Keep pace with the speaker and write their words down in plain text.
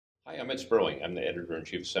Hi, I'm Ed Sperling. I'm the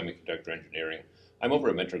editor-in-chief of Semiconductor Engineering. I'm over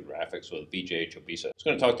at Mentor Graphics with Vijay Chobisa. I was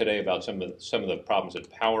going to talk today about some of the problems in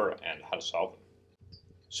power and how to solve them.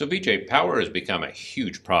 So Vijay, power has become a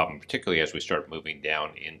huge problem, particularly as we start moving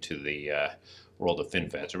down into the world of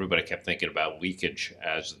FinFETs. Everybody kept thinking about leakage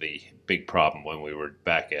as the big problem when we were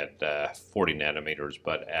back at 40 nanometers,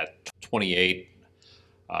 but at 28,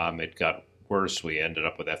 it got worse. We ended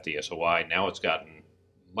up with FDSOI. Now it's gotten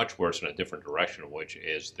much worse in a different direction, which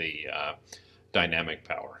is the dynamic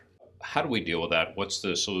power. How do we deal with that? What's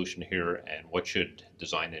the solution here, and what should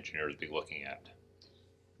design engineers be looking at?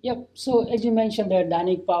 Yep. So as you mentioned, that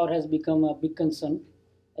dynamic power has become a big concern,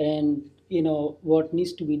 and what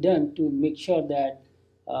needs to be done to make sure that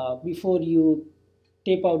before you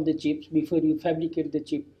tape out the chips, before you fabricate the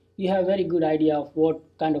chip, you have a very good idea of what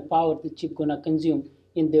kind of power the chip gonna consume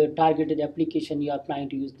in the targeted application you are planning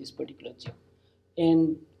to use this particular chip.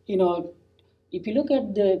 And if you look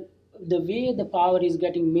at the way the power is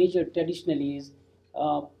getting measured traditionally is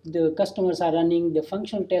the customers are running the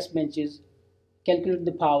functional test benches, calculate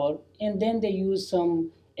the power, and then they use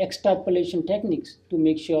some extrapolation techniques to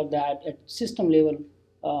make sure that at system level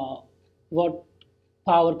what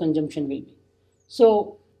power consumption will be.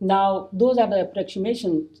 So now those are the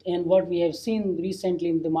approximations, and what we have seen recently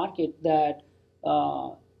in the market that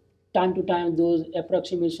time to time those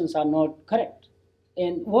approximations are not correct.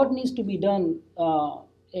 And what needs to be done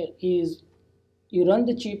is you run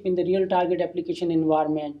the chip in the real target application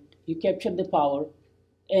environment, you capture the power,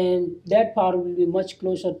 and that power will be much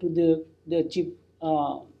closer to the chip,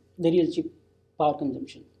 the real chip power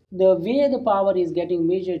consumption. The way the power is getting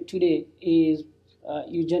measured today is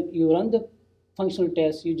you run the functional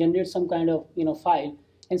test, you generate some kind of file,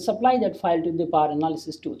 and supply that file to the power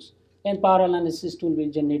analysis tools, and power analysis tool will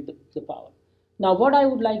generate the power. Now, what I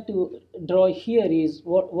would like to draw here is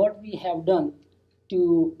what we have done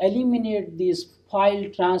to eliminate this file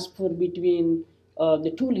transfer between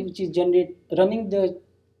the tool which is running the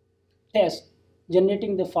test,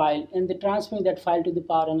 generating the file, and the transferring that file to the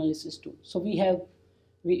power analysis tool. So we have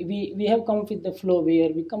come up with the flow where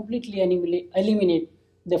we completely eliminate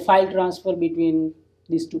the file transfer between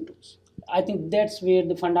these two tools. I think that's where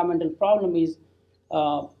the fundamental problem is.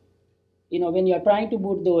 When you are trying to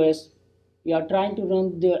boot the OS, you are trying to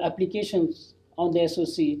run the applications on the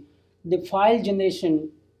SoC, the file generation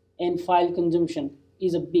and file consumption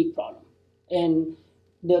is a big problem. And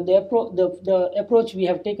the approach we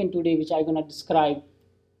have taken today, which I'm going to describe,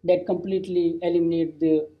 that completely eliminate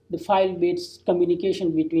the file-based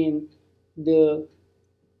communication between the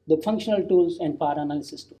functional tools and power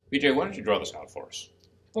analysis tools. Vijay, why don't you draw this out for us?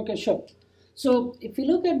 Okay, sure. So if you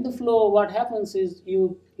look at the flow, what happens is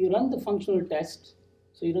you run the functional test.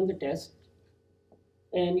 So you run the test,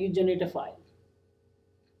 and you generate a file.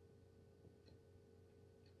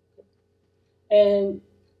 And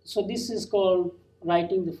so this is called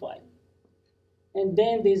writing the file. And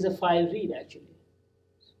then there is a file read actually.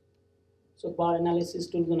 So power analysis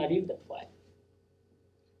tool is going to read that file.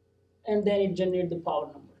 And then it generates the power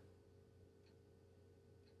number.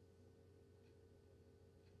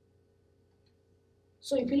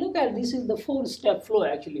 So if you look at this is the 4-step flow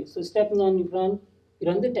actually. So step 1, you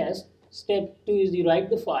run the test. Step 2 is you write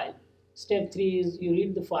the file. Step 3 is you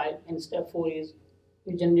read the file, and step 4 is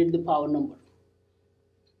you generate the power number.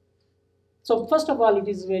 So first of all, it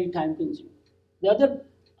is very time consuming. The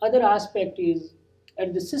other aspect is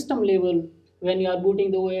at the system level, when you are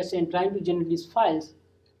booting the OS and trying to generate these files,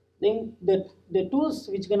 then the tools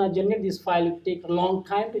which are gonna generate this file will take a long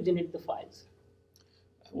time to generate the files.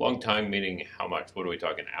 Long time meaning how much? What are we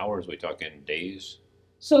talking? Hours? Are we talking days?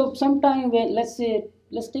 So sometime when let's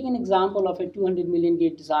take an example of a 200 million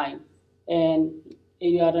gate design, and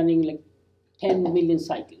you are running like 10 million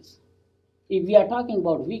cycles. If we are talking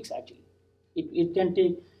about weeks, actually, it can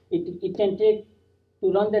take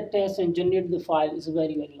to run the test and generate the file is a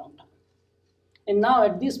very, very long time. And now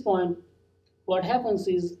at this point, what happens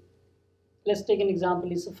is, let's take an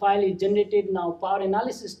example. Is a file is generated now. Power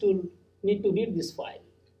analysis tool need to read this file.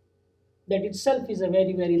 That itself is a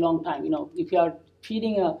very, very long time. If you are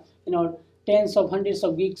feeding tens of hundreds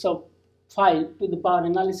of gigs of file to the power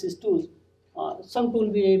analysis tools, some tool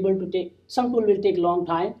will take long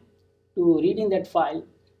time to reading that file,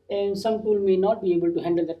 and some tool may not be able to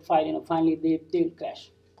handle that file. Finally they will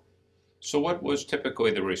crash. So what was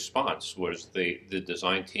typically the response? Was the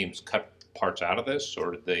design teams cut parts out of this,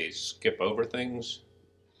 or did they skip over things?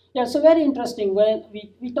 Yeah, so very interesting. When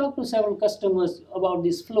we talked to several customers about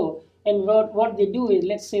this flow, and what they do is,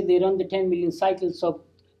 let's say they run the 10 million cycles of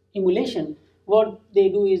emulation. What they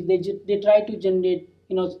do is they try to generate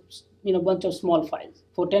bunch of small files.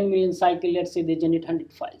 For 10 million cycle, let's say they generate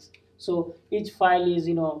 100 files. So each file is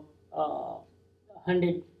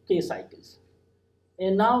 100K cycles.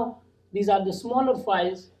 And now these are the smaller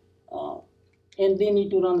files, and they need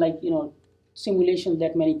to run like simulation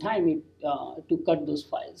that many times to cut those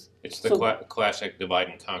files. It's the classic divide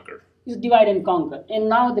and conquer. It's divide and conquer. And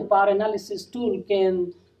now the power analysis tool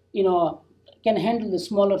can handle the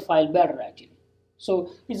smaller file better actually.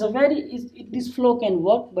 So it's this flow can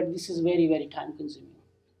work, but this is very, very time consuming.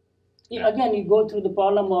 Yeah. Again, you go through the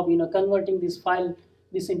problem of converting this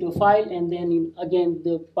into a file, and then again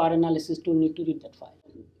the power analysis tool need to read that file.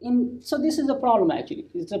 So this is a problem actually.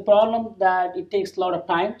 It's a problem that it takes a lot of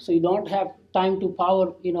time, so you don't have time to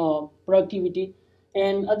power productivity.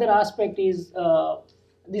 And other aspect is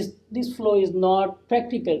this flow is not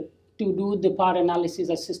practical to do the power analysis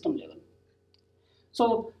at system level.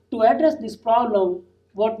 So to address this problem,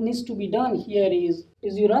 what needs to be done here is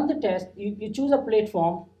you run the test, you choose a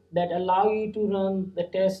platform that allow you to run the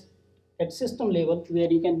test at system level,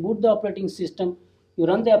 where you can boot the operating system, you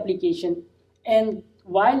run the application, and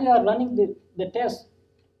while you are running the test,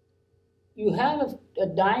 you have a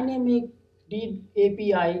dynamic read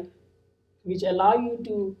API which allow you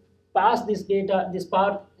to pass this data, this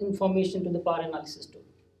power information to the power analysis tool.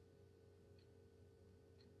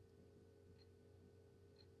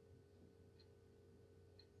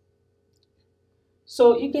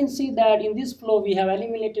 So you can see that in this flow we have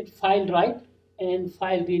eliminated file write and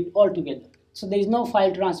file read altogether. So there is no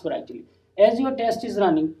file transfer actually. As your test is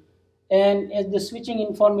running and as the switching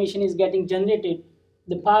information is getting generated,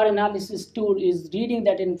 the power analysis tool is reading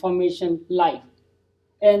that information live.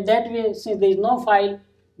 And that way, since there is no file,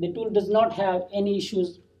 the tool does not have any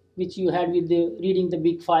issues which you had with reading the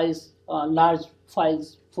big files, large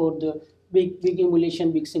files for the big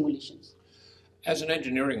emulation, big simulations. As an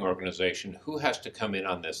engineering organization, who has to come in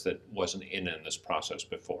on this that wasn't in this process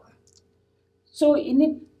before? So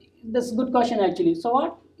that's a good question actually. So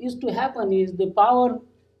what used to happen is the power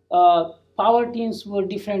teams were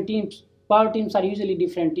different teams. Power teams are usually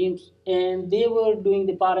different teams, and they were doing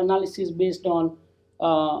the power analysis based on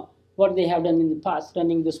what they have done in the past,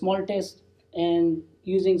 running the small test and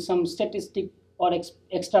using some statistic or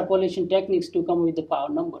extrapolation techniques to come with the power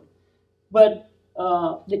number. But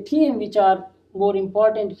the team which are more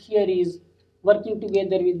important here is working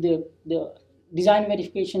together with the design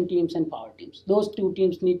verification teams and power teams. Those two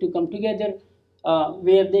teams need to come together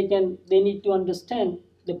where they need to understand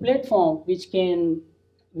the platform which can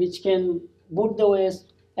boot the OS,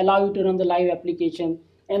 allow you to run the live application,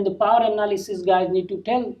 and the power analysis guys need to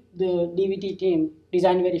tell the DVT team,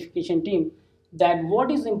 design verification team, that what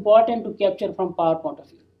is important to capture from power point of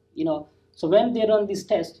view. So when they run this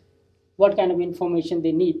test, what kind of information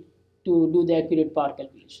they need to do the accurate power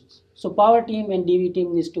calculations. So power team and DV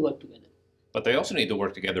team needs to work together. But they also need to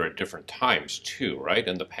work together at different times too, right?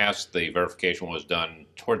 In the past, the verification was done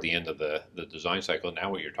toward the end of the design cycle. Now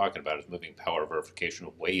what you're talking about is moving power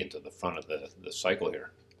verification way into the front of the cycle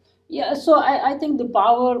here. Yeah, so I think the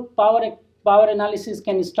power analysis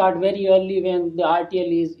can start very early when the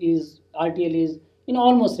RTL is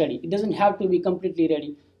almost ready. It doesn't have to be completely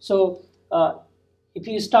ready. So if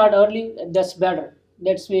you start early, that's better.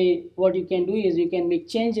 That's way what you can do is you can make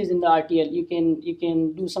changes in the RTL. You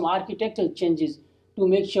can do some architectural changes to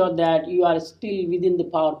make sure that you are still within the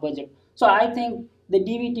power budget. So I think the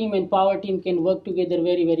DV team and power team can work together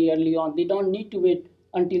very, very early on. They don't need to wait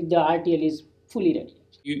until the RTL is fully ready.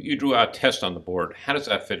 You drew out test on the board. How does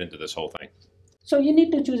that fit into this whole thing? So you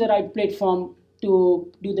need to choose the right platform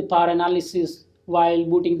to do the power analysis while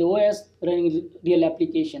booting the OS, running real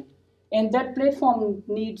application. And that platform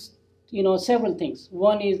needs several things.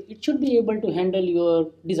 One is it should be able to handle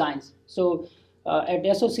your designs. So at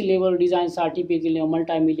SoC level, designs are typically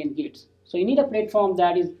multi-million gates. So you need a platform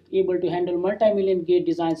that is able to handle multi-million gate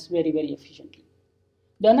designs very, very efficiently.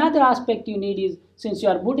 The another aspect you need is, since you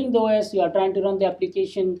are booting the OS, you are trying to run the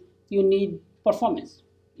application, you need performance.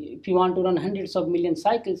 If you want to run hundreds of million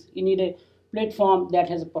cycles, you need a platform that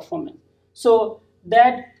has a performance. So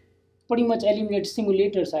that pretty much eliminates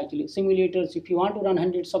simulators actually. Simulators, if you want to run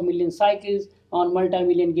hundreds of million cycles on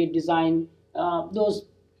multi-million gate design, those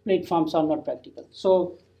platforms are not practical.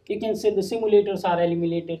 So you can say the simulators are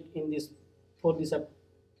eliminated for this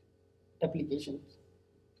application.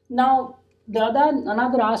 Now,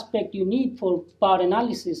 another aspect you need for power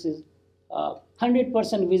analysis is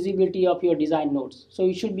 100% visibility of your design nodes. So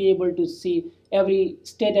you should be able to see every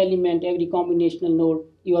state element, every combinational node,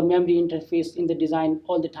 your memory interface in the design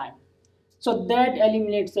all the time. So that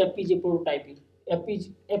eliminates FPGA prototyping.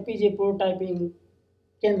 FPGA prototyping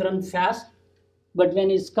can run fast, but when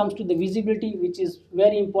it comes to the visibility, which is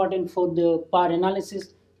very important for the power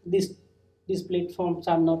analysis, this these platforms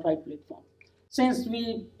are not right platform. Since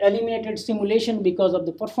we eliminated simulation because of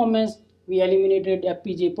the performance, we eliminated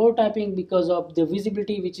FPGA prototyping because of the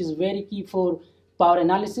visibility, which is very key for power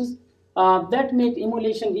analysis. That makes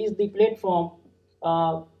emulation is the platform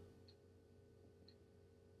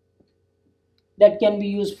that can be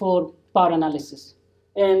used for power analysis.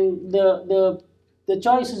 And the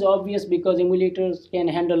choice is obvious because emulators can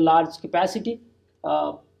handle large capacity,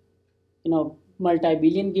 uh,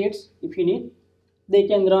 multi-billion gates if you need. They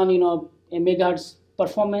can run, a megahertz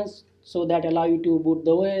performance, so that allow you to boot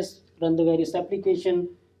the OS, run the various application,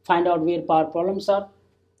 find out where power problems are.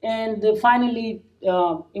 And finally,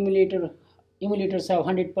 emulators have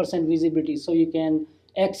 100% visibility, so you can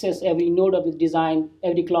access every node of the design,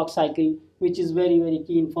 every clock cycle, which is very, very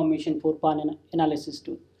key information for power analysis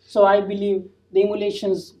too. So I believe the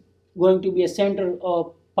emulation is going to be a center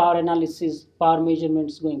of power analysis, power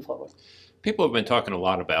measurements going forward. People have been talking a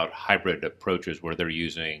lot about hybrid approaches where they're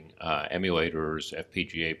using emulators,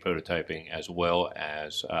 FPGA prototyping, as well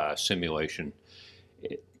as simulation.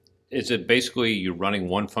 Is it basically you're running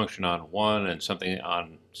one function on one and something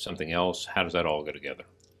on something else? How does that all go together?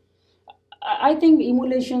 I think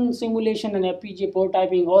emulation, simulation, and FPGA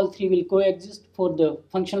prototyping, all three will coexist for the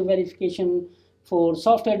functional verification, for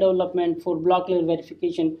software development, for block level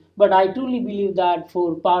verification. But I truly believe that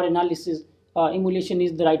for power analysis, emulation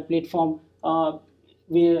is the right platform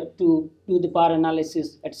where to do the power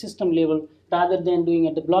analysis at system level rather than doing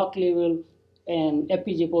at the block level, and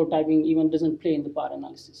FPGA prototyping even doesn't play in the power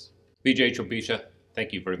analysis. Vijay Chobisa,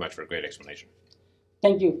 thank you very much for a great explanation.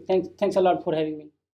 Thank you. Thanks a lot for having me.